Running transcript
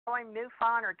join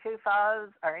MUFON or CUFOs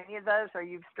or any of those, or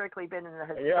you've strictly been in the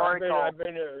historical? Yeah, I've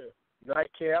been a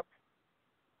NICAP,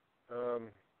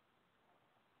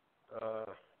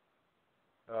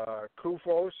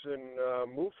 CUFOS, and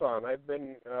MUFON. I've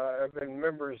been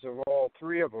members of all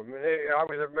three of them. And I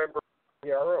was a member of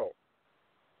PRO.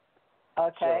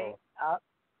 Okay.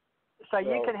 So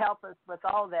you can help us with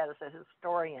all of that as a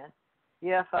historian,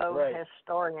 UFO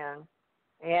historian,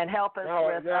 and help us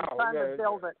with trying to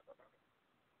build it.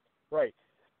 Right.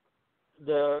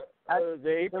 The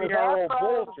APRO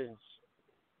bulletins.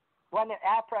 Wasn't it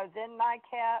APRO, then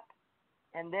NICAP,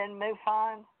 and then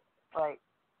MUFON? Wait,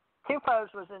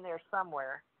 CUFOS was in there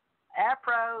somewhere.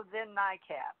 APRO, then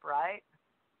NICAP, right?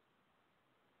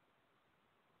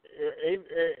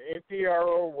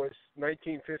 APRO was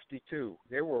 1952.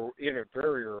 They were in it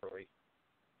very early.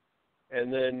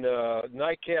 And then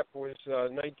NICAP was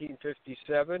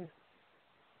 1957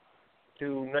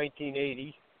 to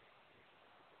 1980.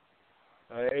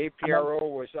 APRO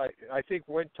was, I think,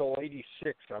 went till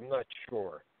 86. I'm not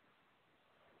sure.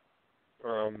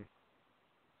 And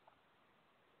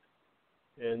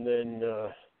then...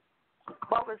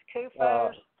 what was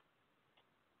CUFOS?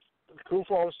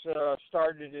 CUFOS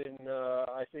started in,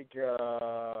 I think,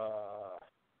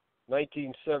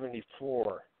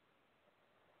 1974.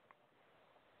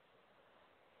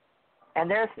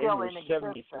 And they're still in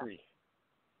existence. 73.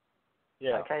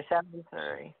 Yeah. Okay,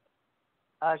 73.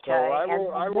 Okay. So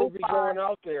I will be going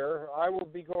out there. I will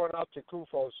be going out to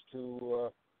CUFOS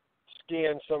to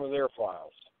scan some of their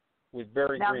files with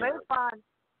Barry Greenwood. Now,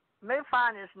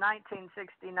 MUFON is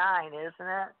 1969, isn't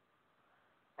it?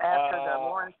 After the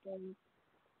Lawrence.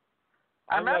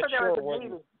 I remember there was a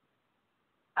meeting.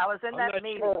 I was in that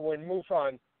meeting. I'm not sure when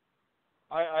MUFON.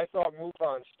 I thought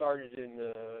MUFON started in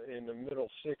the middle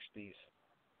 60s.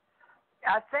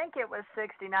 I think it was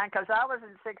 69 because I was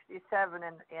in 67,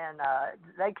 and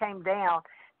they came down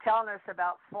telling us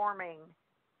about forming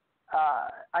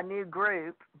a new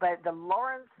group. But the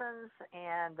Lawrences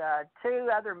and two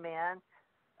other men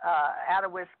out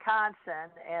of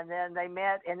Wisconsin, and then they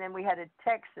met, and then we had a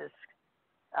Texas.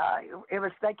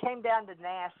 They came down to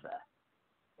NASA,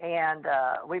 and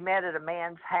we met at a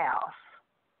man's house,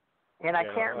 and I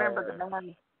can't remember the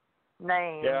man's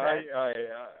name.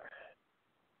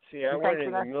 Yeah, I went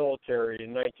in the military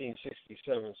in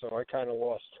 1967, so I kind of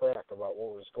lost track about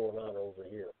what was going on over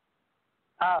here.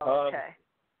 Oh, okay.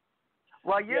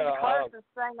 Well, you're the closest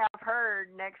thing I've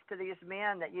heard next to these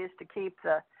men that used to keep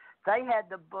they had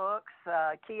the books,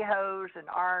 Kehoe's and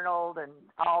Arnold and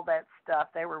all that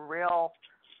stuff. They were real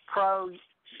pro,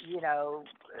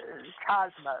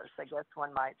 cosmos, I guess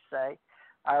one might say,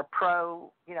 or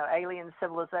pro, alien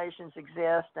civilizations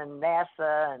exist and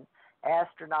NASA and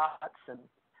astronauts and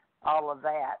all of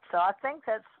that. So I think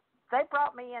they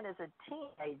brought me in as a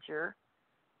teenager.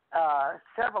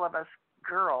 Several of us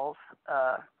girls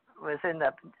was in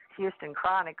the Houston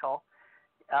Chronicle,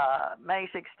 May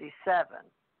 67.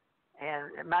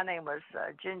 And my name was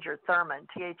Ginger Thurman,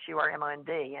 Thurmond,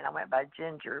 and I went by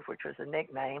Ginger, which was a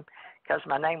nickname because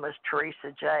my name was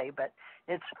Teresa J. But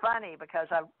it's funny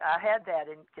because I had that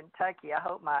in Kentucky. I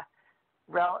hope my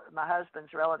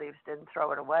husband's relatives didn't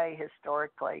throw it away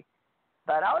historically.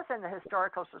 But I was in the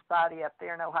Historical Society up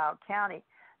there in Ohio County.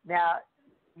 Now,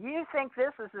 you think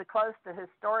this is the close to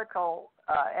historical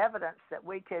evidence that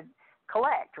we could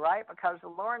collect, right? Because the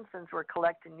Lawrences were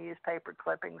collecting newspaper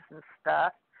clippings and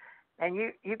stuff. And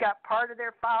you got part of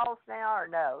their files now, or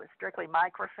no? It's strictly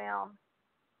microfilm?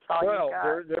 Well,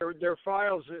 their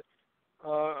files, a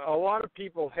lot of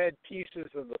people had pieces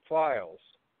of the files.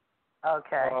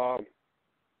 Okay.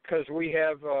 Because we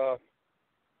have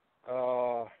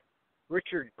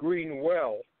Richard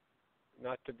Greenwell,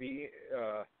 not to be...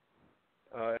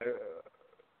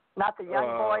 not the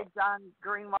young boy, John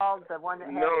Greenwald, the one that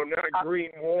had... No, not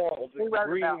Greenwald.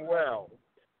 Greenwell.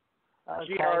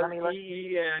 Okay, GRENWALL,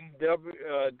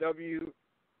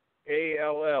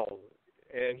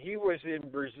 and he was in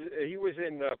Brazil. He was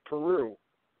in Peru,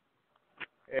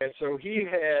 and so he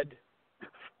had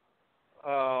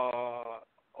a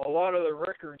lot of the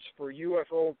records for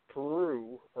UFO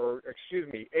Peru, or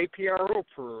excuse me, APRO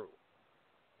Peru,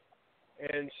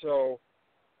 and so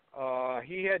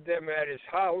he had them at his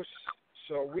house.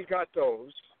 So we got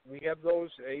those. We have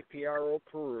those APRO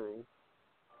Peru.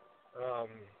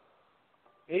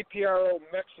 APRO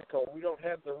Mexico, we don't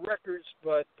have the records,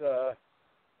 but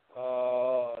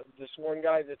this one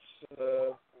guy that's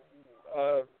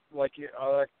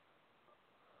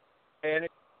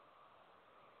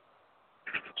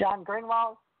John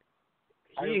Greenwald?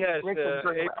 He has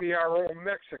APRO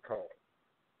Mexico.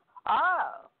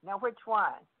 Oh, now which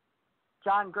one?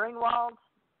 John Greenwald?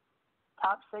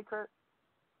 top secret?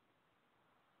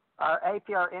 Our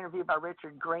APR interview by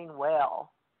Richard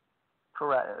Greenwell,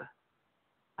 Peru.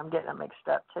 I'm getting them mixed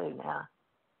up too now.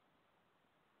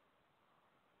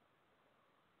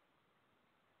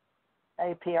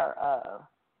 APRO.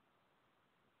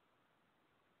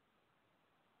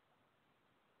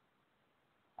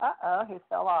 Uh-oh, he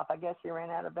fell off. I guess he ran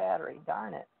out of battery.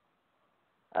 Darn it.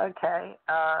 Okay.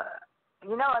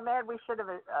 Ahmed, we should have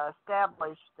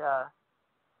established...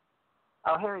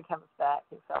 oh, here he comes back.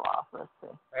 He fell off. Let's see.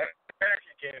 Back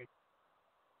again.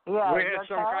 Yeah, we had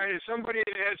somebody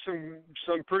that had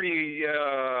some pretty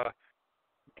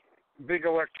big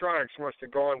electronics must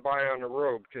have gone by on the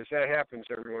road, because that happens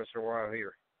every once in a while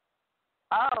here.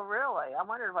 Oh, really? I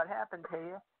wondered what happened to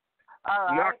you. All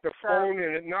right. Knocked the phone,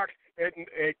 and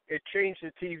it changed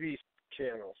the TV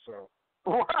channel. So.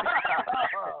 Whoa.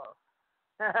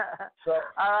 So.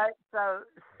 All right. So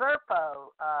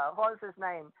Serpo, what was his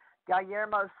name?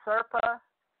 Guillermo Serpa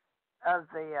of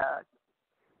the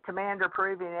Commander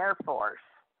Peruvian Air Force.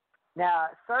 Now,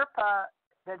 Serpa,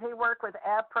 did he work with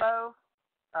APRO?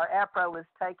 Or APRO was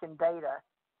taking data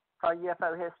for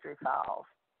UFO history files.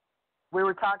 We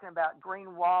were talking about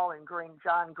Greenwald and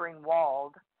John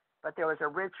Greenwald, but there was a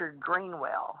Richard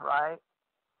Greenwell, right?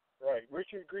 Right.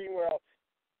 Richard Greenwell,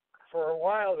 for a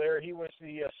while there, he was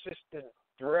the assistant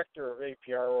director of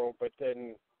APRO, but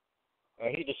then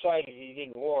he decided he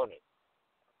didn't want it.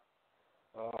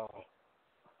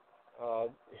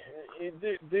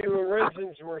 The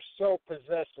Lorenzans were so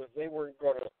possessive, they weren't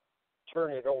going to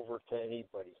turn it over to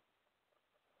anybody.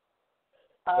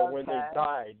 But when they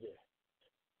died...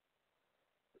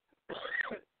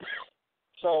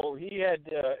 So he had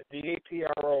the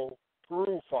APRO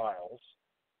Peru files,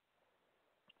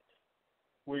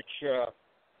 which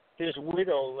his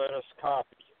widow let us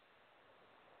copy.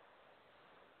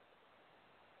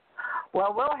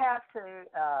 Well, we'll have to,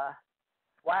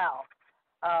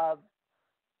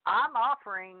 I'm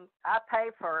offering, I pay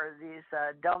for these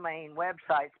domain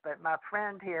websites, but my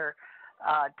friend here,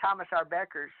 Thomas R.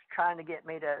 Becker's trying to get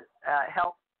me to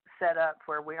help set up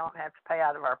where we don't have to pay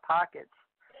out of our pockets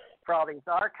for all these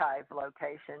archive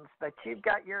locations. But you've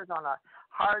got yours on a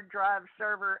hard drive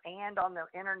server and on the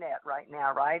internet right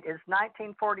now, right? Is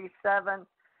 1947,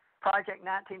 Project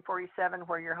 1947,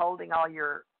 where you're holding all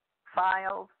your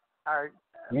files? Or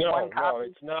no,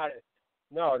 it's not.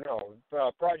 No.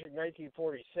 Project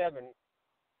 1947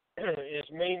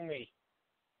 is mainly,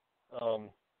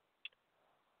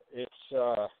 it's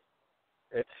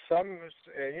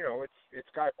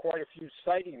got quite a few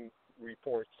sighting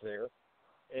reports there,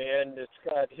 and it's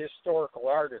got historical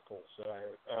articles.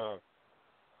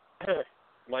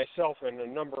 Myself and a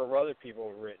number of other people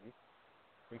have written.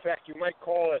 In fact, you might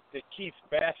call it the Keith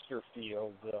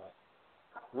Basterfield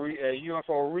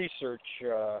UFO research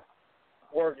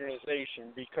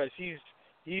organization, because he's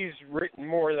written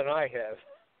more than I have.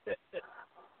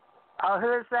 Oh,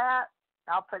 who is that?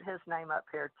 I'll put his name up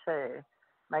here too.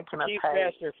 Make him a Keith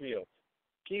page. Basterfield.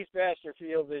 Keith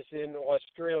Basterfield is in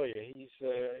Australia. He's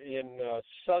in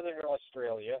southern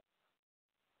Australia,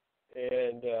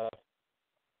 and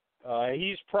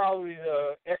he's probably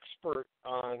the expert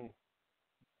on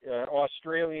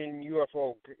Australian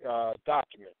UFO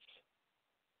documents.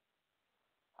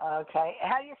 Okay.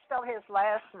 How do you spell his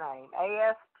last name?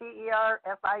 Asterfield?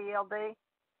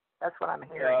 That's what I'm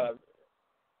hearing.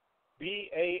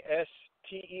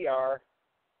 Basterfield.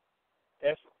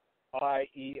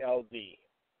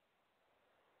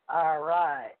 All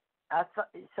right.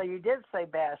 So you did say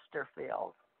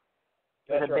Basterfield.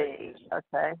 That's with a right. B.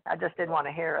 Okay. I just didn't want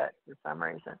to hear it for some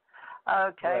reason.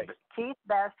 Okay. Right. But Keith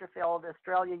Basterfield,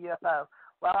 Australia UFO.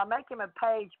 Well, I'll make him a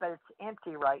page, but it's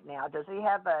empty right now. Does he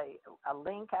have a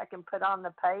link I can put on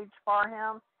the page for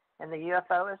him in the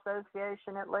UFO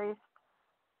Association at least?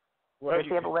 Well, Does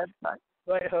he have a website?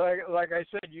 Like I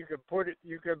said, you could put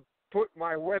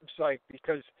my website,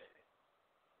 because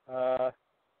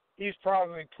he's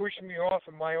probably pushed me off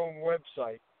of my own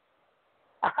website.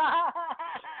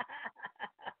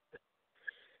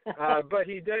 But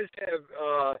he does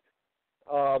have,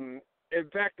 in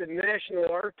fact, the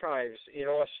National Archives in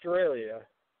Australia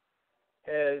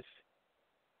has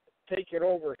taken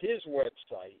over his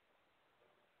website,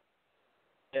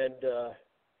 and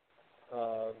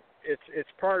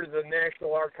it's part of the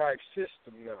National Archives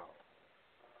system now.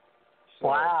 So,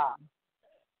 wow.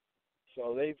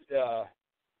 So they've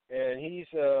and he's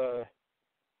the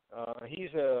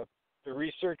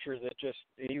researcher that just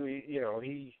he's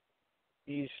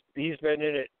been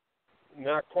in it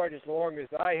not quite as long as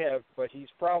I have, but he's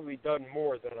probably done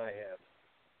more than I have.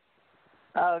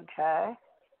 Okay.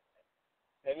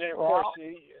 And then of course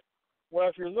Well,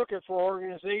 if you're looking for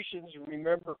organizations,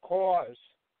 remember CAUSE.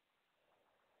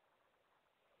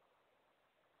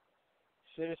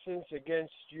 Citizens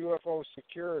Against UFO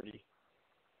Security.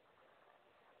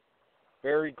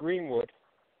 Barry Greenwood.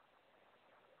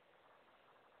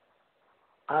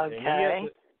 Okay. And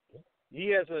he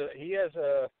has a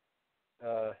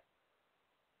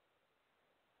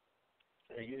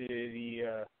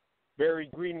the Barry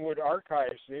Greenwood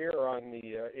archives there on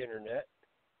the internet.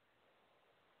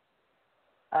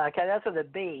 Okay, that's with a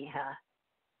B, huh?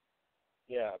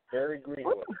 Yeah, Barry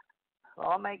Greenwood. Ooh. Well,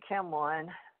 I'll make him one.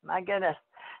 My goodness.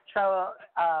 So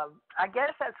I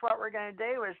guess that's what we're going to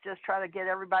do is just try to get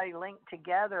everybody linked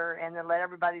together and then let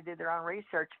everybody do their own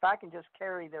research. If I can just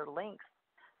carry their links,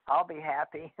 I'll be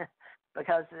happy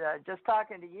because just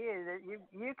talking to you, that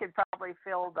you could probably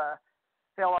fill a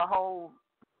whole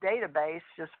database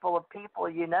just full of people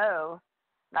you know,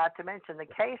 not to mention the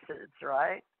cases,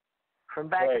 right, from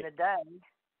back in the day.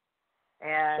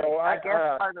 And so I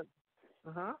guess part of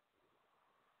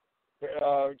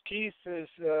Keith is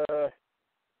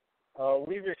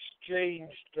we've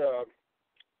exchanged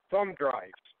thumb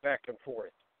drives back and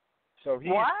forth. So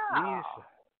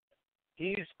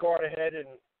he's gone ahead and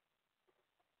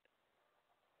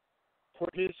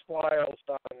put his files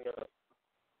on,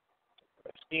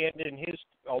 scanned in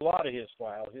a lot of his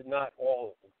files, not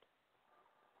all of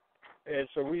them. And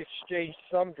so we exchanged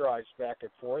thumb drives back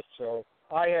and forth. So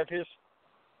I have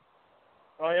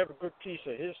a good piece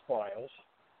of his files.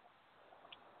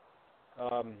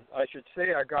 I should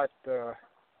say I got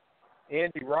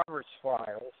Andy Roberts'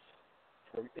 files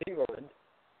from England.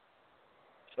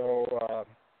 So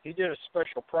he did a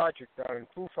special project on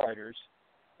Foo Fighters.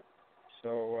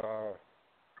 So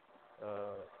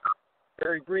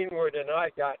Barry Greenwood and I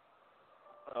got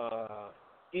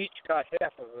each got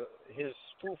half of his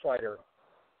Foo Fighter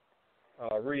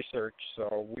research.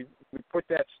 So we put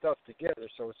that stuff together,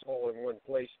 so it's all in one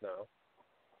place now.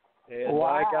 And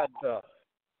wow.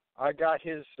 I got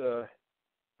his.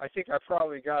 I think I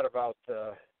probably got about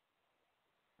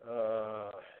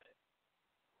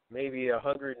maybe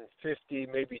 150,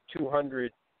 maybe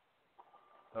 200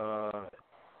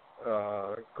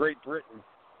 Great Britain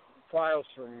files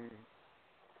from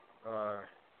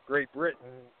Great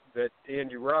Britain that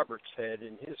Andy Roberts had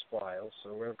in his files.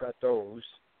 So I've got those.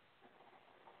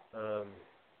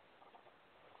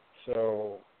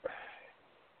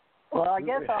 Well, I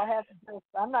guess I'll have to just,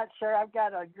 I'm not sure. I've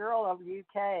got a girl of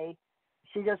UK.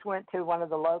 She just went to went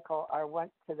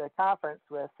to the conference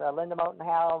with Linda Moulton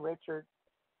Howe, Richard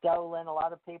Dolan, a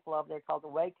lot of people over there called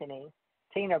Awakening,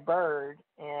 Tina Bird,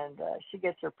 and she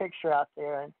gets her picture out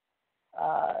there and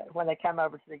when they come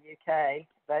over to the UK.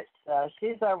 But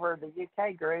she's over the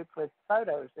UK group with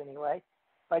photos anyway.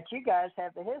 But you guys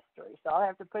have the history, so I'll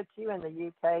have to put you in the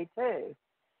UK too.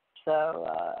 So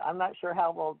I'm not sure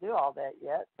how we'll do all that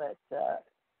yet, but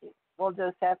we'll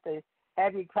just have to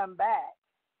have you come back.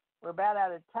 We're about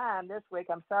out of time this week.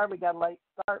 I'm sorry we got a late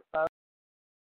start, folks.